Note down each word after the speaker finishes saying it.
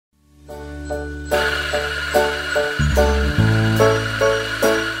Welcome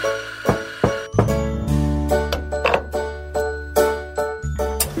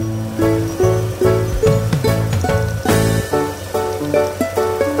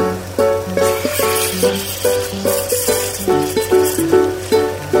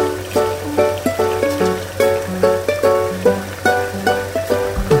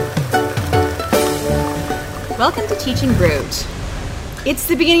to Teaching Brewed. It's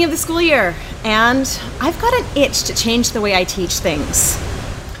the beginning of the school year, and I've got an itch to change the way I teach things.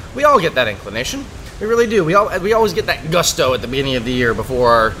 We all get that inclination. We really do. We always get that gusto at the beginning of the year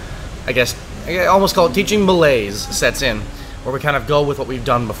before, I almost call it teaching malaise sets in, where we kind of go with what we've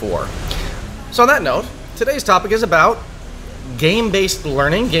done before. So on that note, today's topic is about game-based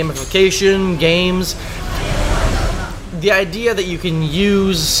learning, gamification, games. The idea that you can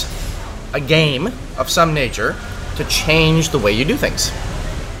use a game of some nature to change the way you do things.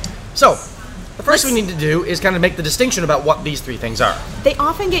 So, the first thing we need to do is kind of make the distinction about what these three things are. They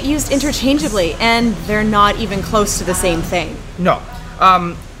often get used interchangeably, and they're not even close to the same thing. No.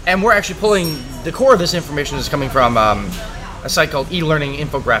 And we're actually pulling, the core of this information is coming from a site called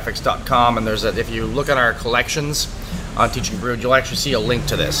elearninginfographics.com, and if you look at our collections on Teaching Brewed, you'll actually see a link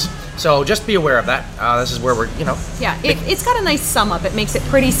to this. So just be aware of that. This is where we're, Yeah, it's got a nice sum up. It makes it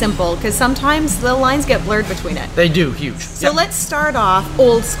pretty simple, because sometimes the lines get blurred between it. They do, huge. So Let's start off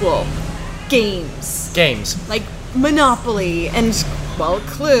old school. Games. Like Monopoly and,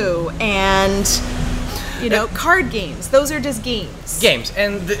 Clue and, card games. Those are just games. Games.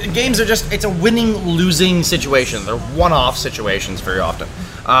 And the games are it's a winning-losing situation. They're one-off situations very often.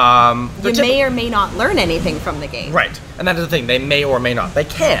 You may or may not learn anything from the game. Right. And that is the thing. They may or may not. They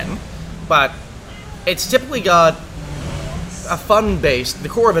can, but it's typically got a fun-based, the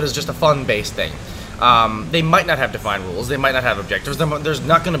core of it is just a fun-based thing. They might not have defined rules. They might not have objectives. There's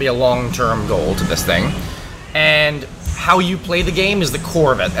not going to be a long-term goal to this thing. And how you play the game is the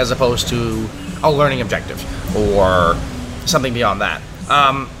core of it, as opposed to a learning objective or something beyond that.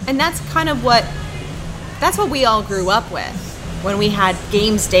 And that's kind of what we all grew up with when we had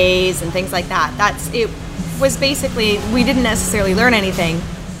games days and things like that. It was basically, we didn't necessarily learn anything,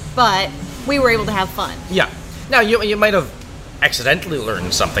 but we were able to have fun. Yeah. Now, you might have accidentally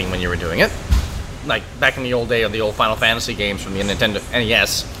learned something when you were doing it. Like back in the old day of the old Final Fantasy games from the Nintendo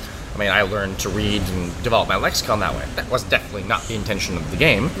NES. I learned to read and develop my lexicon that way. That was definitely not the intention of the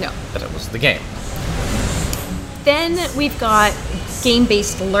game. No. But it was the game. Then we've got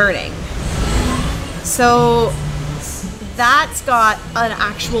game-based learning. So that's got an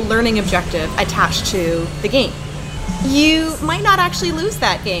actual learning objective attached to the game. You might not actually lose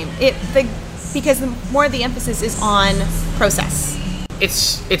that game because more of the emphasis is on process.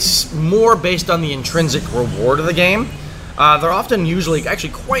 It's more based on the intrinsic reward of the game. They're often usually actually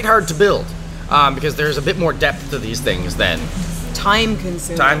quite hard to build because there's a bit more depth to these things than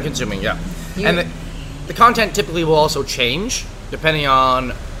time-consuming. Time-consuming, yeah. And the content typically will also change depending on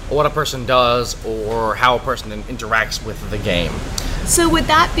what a person does or how a person interacts with the game. So would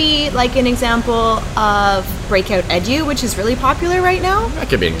that be like an example of Breakout Edu, which is really popular right now? That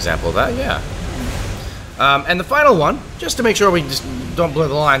could be an example of that, yeah. And the final one, just to make sure we just don't blur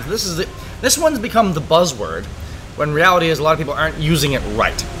the lines, this one's become the buzzword, when reality is a lot of people aren't using it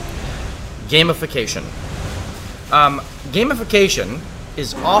right. Gamification. Gamification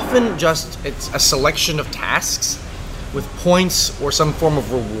is often it's a selection of tasks with points or some form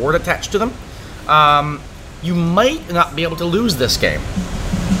of reward attached to them. You might not be able to lose this game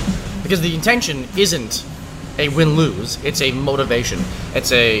because the intention isn't a win-lose, it's a motivation.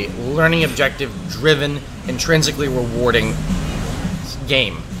 It's a learning objective-driven, intrinsically rewarding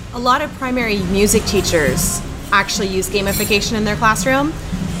game. A lot of primary music teachers actually use gamification in their classroom.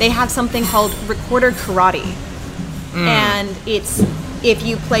 They have something called recorder karate. And it's, if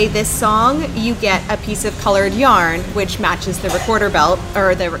you play this song, you get a piece of colored yarn which matches the recorder belt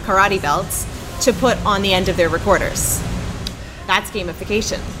or the karate belts to put on the end of their recorders. That's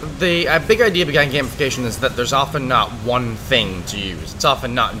gamification. The big idea behind gamification is that there's often not one thing to use. It's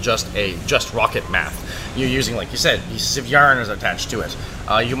often not just rocket math. You're using, like you said, pieces of yarn is attached to it.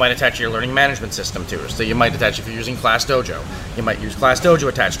 You might attach your learning management system to it. So you might attach, if you're using Class Dojo, you might use Class Dojo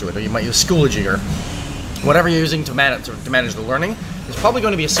attached to it, or you might use Schoology, or whatever you're using to manage the learning is probably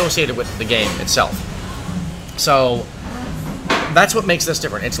going to be associated with the game itself. So that's what makes this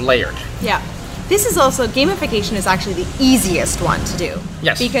different. It's layered. Yeah. This is also, gamification is actually the easiest one to do.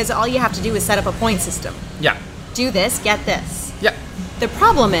 Yes. Because all you have to do is set up a point system. Yeah. Do this, get this. Yeah. The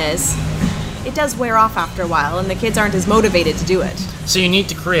problem is, it does wear off after a while, and the kids aren't as motivated to do it. So you need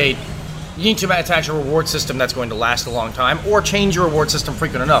to create You need to attach a reward system that's going to last a long time, or change your reward system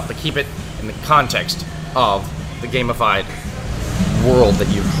frequent enough, but keep it in the context of the gamified world that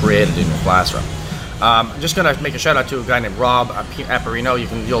you've created in your classroom. I'm just going to make a shout out to a guy named Rob Apparino.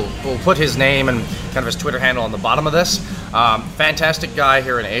 We'll put his name and kind of his Twitter handle on the bottom of this. Fantastic guy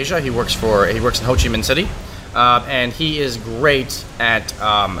here in Asia. He works in Ho Chi Minh City, and he is great at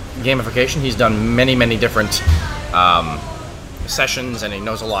gamification. He's done many different sessions, and he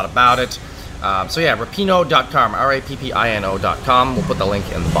knows a lot about it. So yeah, rapino.com, RAPPINO.com. We'll put the link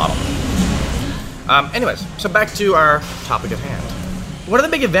in the bottom. Anyways, so back to our topic at hand. What are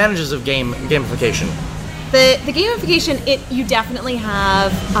the big advantages of gamification? The gamification, you definitely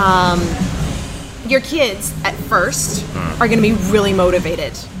have your kids at first are going to be really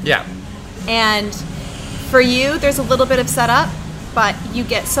motivated. Yeah. And for you, there's a little bit of setup, but you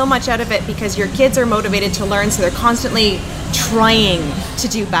get so much out of it because your kids are motivated to learn, so they're constantly trying to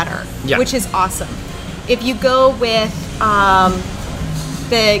do better, which is awesome. If you go with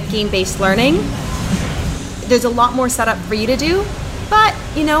the game-based learning, there's a lot more setup for you to do, but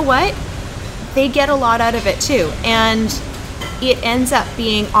you know what? They get a lot out of it too, and it ends up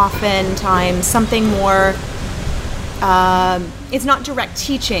being oftentimes something more, it's not direct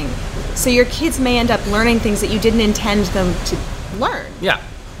teaching, so your kids may end up learning things that you didn't intend them to learn. Yeah.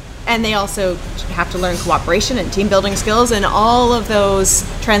 And they also have to learn cooperation and team building skills and all of those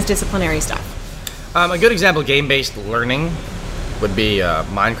transdisciplinary stuff. A good example of game-based learning would be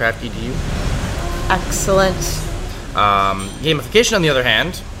Minecraft Edu. Excellent. Gamification, on the other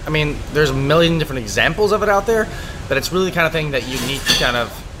hand, I mean, there's a million different examples of it out there, but it's really the kind of thing that you need to kind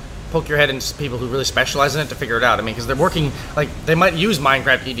of poke your head into people who really specialize in it to figure it out. I mean, because they're working, like, they might use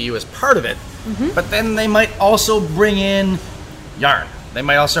Minecraft Edu as part of it, but then they might also bring in Yarn. They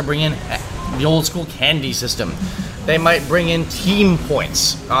might also bring in the old school candy system. They might bring in team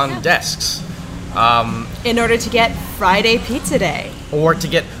points on desks. In order to get Friday Pizza Day. Or to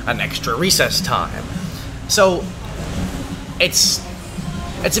get an extra recess time. So it's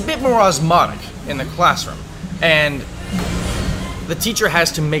a bit more osmotic in the classroom. And the teacher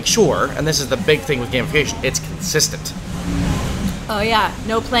has to make sure, and this is the big thing with gamification, it's consistent. Oh yeah,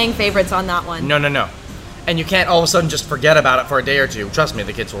 no playing favorites on that one. No. And you can't all of a sudden just forget about it for a day or two. Trust me,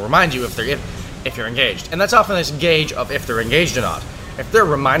 the kids will remind you if you're engaged. And that's often this gauge of if they're engaged or not. If they're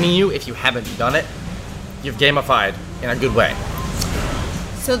reminding you if you haven't done it, you've gamified in a good way.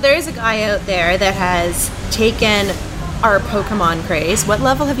 So there's a guy out there that has taken our Pokemon craze. What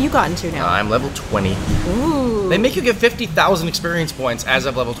level have you gotten to now? I'm level 20. Ooh. They make you get 50,000 experience points as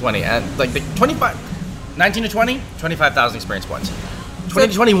of level 20. And like the 19 to 20, 25,000 experience points. 20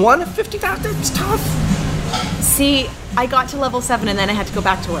 to 21, 50,000, it's tough. See, I got to level 7 and then I had to go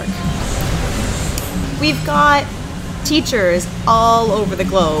back to work. We've got teachers all over the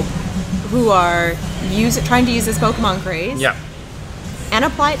globe who are trying to use this Pokemon craze and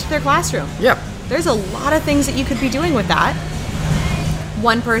apply it to their classroom. Yeah. There's a lot of things that you could be doing with that.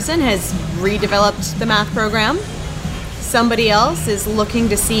 One person has redeveloped the math program. Somebody else is looking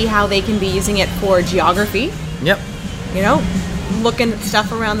to see how they can be using it for geography. Yep. You know, looking at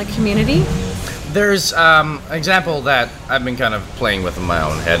stuff around the community. There's an example that I've been kind of playing with in my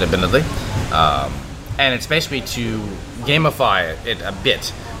own head, admittedly. And it's basically to gamify it a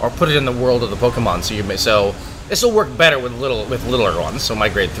bit, or put it in the world of the Pokemon. So this will work better with littler ones. So my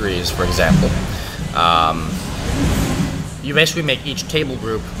grade 3s, for example, you basically make each table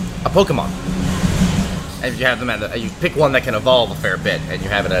group a Pokemon, and you have them you pick one that can evolve a fair bit, and you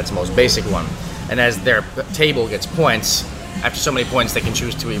have it at its most basic one. And as their table gets points, after so many points, they can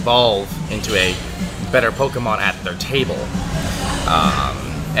choose to evolve into a better Pokemon at their table,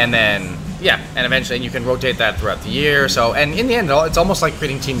 and then. Yeah, and eventually you can rotate that throughout the year. So, and in the end, it's almost like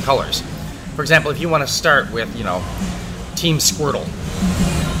creating team colors. For example, if you want to start with, Team Squirtle,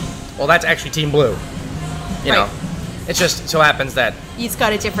 well, that's actually Team Blue. You know, it just so happens that it's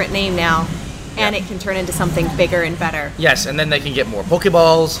got a different name now, and it can turn into something bigger and better. Yes, and then they can get more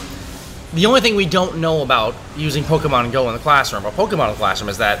Pokeballs. The only thing we don't know about using Pokemon Go in the classroom or Pokemon in the classroom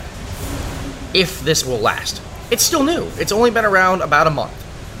is that if this will last. It's still new. It's only been around about a month.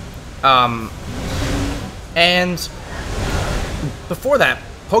 And before that,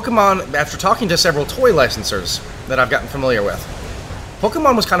 Pokemon, after talking to several toy licensors that I've gotten familiar with,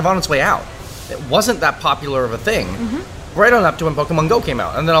 Pokemon was kind of on its way out. It wasn't that popular of a thing right on up to when Pokemon Go came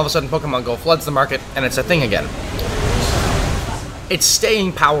out. And then all of a sudden Pokemon Go floods the market and it's a thing again. Its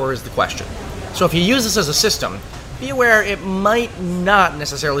staying power is the question. So if you use this as a system, be aware it might not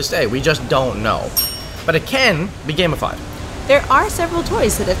necessarily stay. We just don't know. But it can be gamified. There are several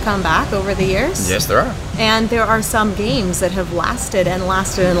toys that have come back over the years. Yes, there are. And there are some games that have lasted and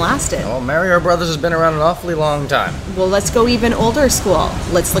lasted and lasted. Well, Mario Brothers has been around an awfully long time. Well, let's go even older school.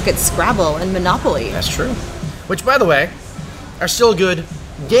 Let's look at Scrabble and Monopoly. That's true. Which, by the way, are still good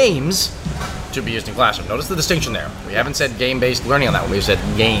games to be used in classroom. Notice the distinction there. We haven't said game-based learning on that one. We've said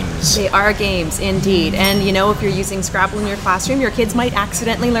games. They are games, indeed. And you know, if you're using Scrabble in your classroom, your kids might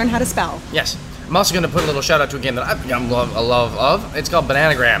accidentally learn how to spell. Yes. I'm also going to put a little shout out to a game that I've become a love of. It's called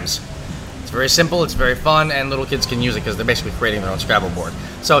Bananagrams. It's very simple, it's very fun, and little kids can use it because they're basically creating their own Scrabble board.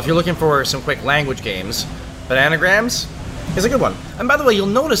 So if you're looking for some quick language games, Bananagrams is a good one. And by the way, you'll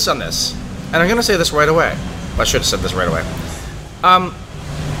notice on this, and I'm going to say this right away. Well, I should have said this right away.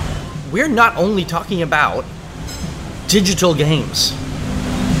 We're not only talking about digital games.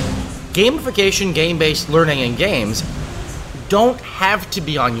 Gamification, game-based learning, and games don't have to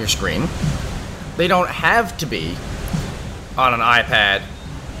be on your screen. They don't have to be on an iPad,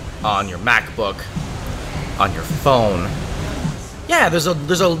 on your MacBook, on your phone. Yeah, there's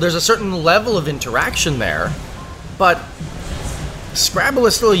a certain level of interaction there, but Scrabble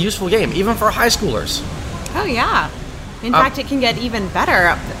is still a useful game, even for high schoolers. Oh yeah. In fact, it can get even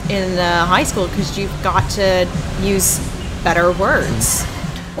better in high school because you've got to use better words.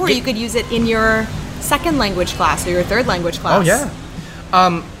 Or you could use it in your second language class or your third language class. Oh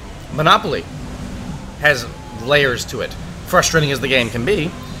yeah. Monopoly has layers to it. Frustrating as the game can be,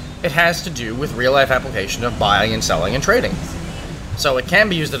 it has to do with real-life application of buying and selling and trading. So it can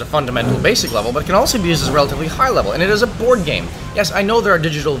be used at a fundamental basic level, but it can also be used at a relatively high level, and it is a board game. Yes, I know there are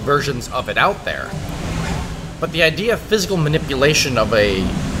digital versions of it out there, but the idea of physical manipulation of a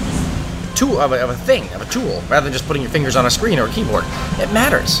tool, of a tool, rather than just putting your fingers on a screen or a keyboard, it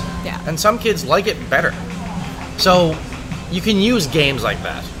matters. Yeah. And some kids like it better. So you can use games like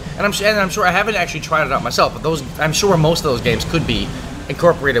that. And I'm sure I haven't actually tried it out myself, but I'm sure most of those games could be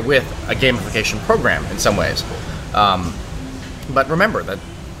incorporated with a gamification program in some ways. But remember that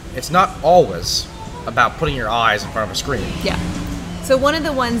it's not always about putting your eyes in front of a screen. Yeah. So one of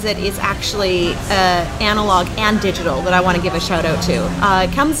the ones that is actually analog and digital that I want to give a shout out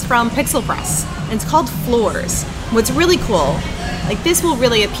to comes from Pixel Press. And it's called Floors. What's really cool, like this will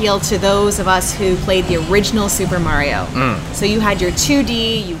really appeal to those of us who played the original Super Mario. So you had your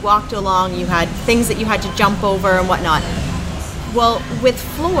 2D, you walked along, you had things that you had to jump over and whatnot. Well, with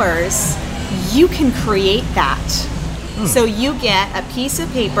Floors, you can create that. So you get a piece of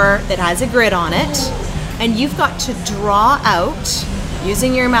paper that has a grid on it, and you've got to draw out,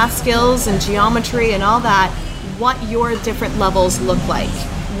 using your math skills and geometry and all that, what your different levels look like.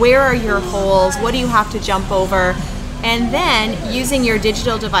 Where are your holes? What do you have to jump over? And then, using your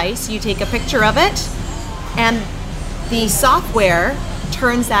digital device, you take a picture of it, and the software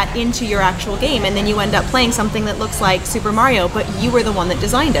turns that into your actual game, and then you end up playing something that looks like Super Mario, but you were the one that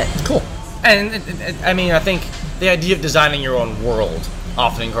designed it. Cool. And I mean, I think the idea of designing your own world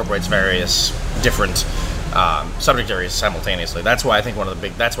often incorporates various different subject areas simultaneously. That's why I think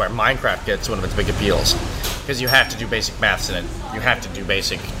that's why Minecraft gets one of its big appeals, because you have to do basic maths in it, you have to do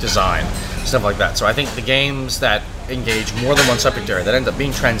basic design, stuff like that. So I think the games that engage more than one subject area, that end up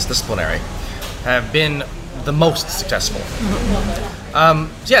being transdisciplinary, have been the most successful.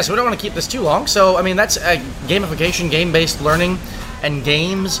 So we don't want to keep this too long. So I mean, that's gamification, game-based learning, and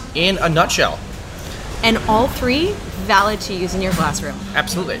games in a nutshell. And all three valid to use in your classroom.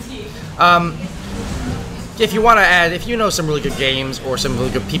 Absolutely. If you want to add, if you know some really good games or some really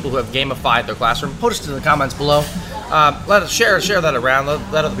good people who have gamified their classroom, post it in the comments below. Let us share that around.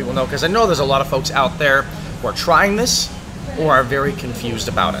 Let other people know, because I know there's a lot of folks out there who are trying this or are very confused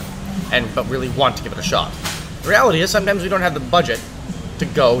about it, but really want to give it a shot. The reality is sometimes we don't have the budget to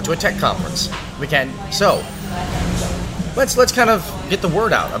go to a tech conference. We can't. So let's kind of get the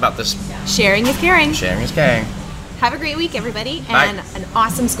word out about this. Sharing is caring. Sharing is caring. Have a great week, everybody, Bye. and an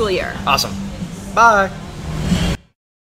awesome school year. Awesome. Bye.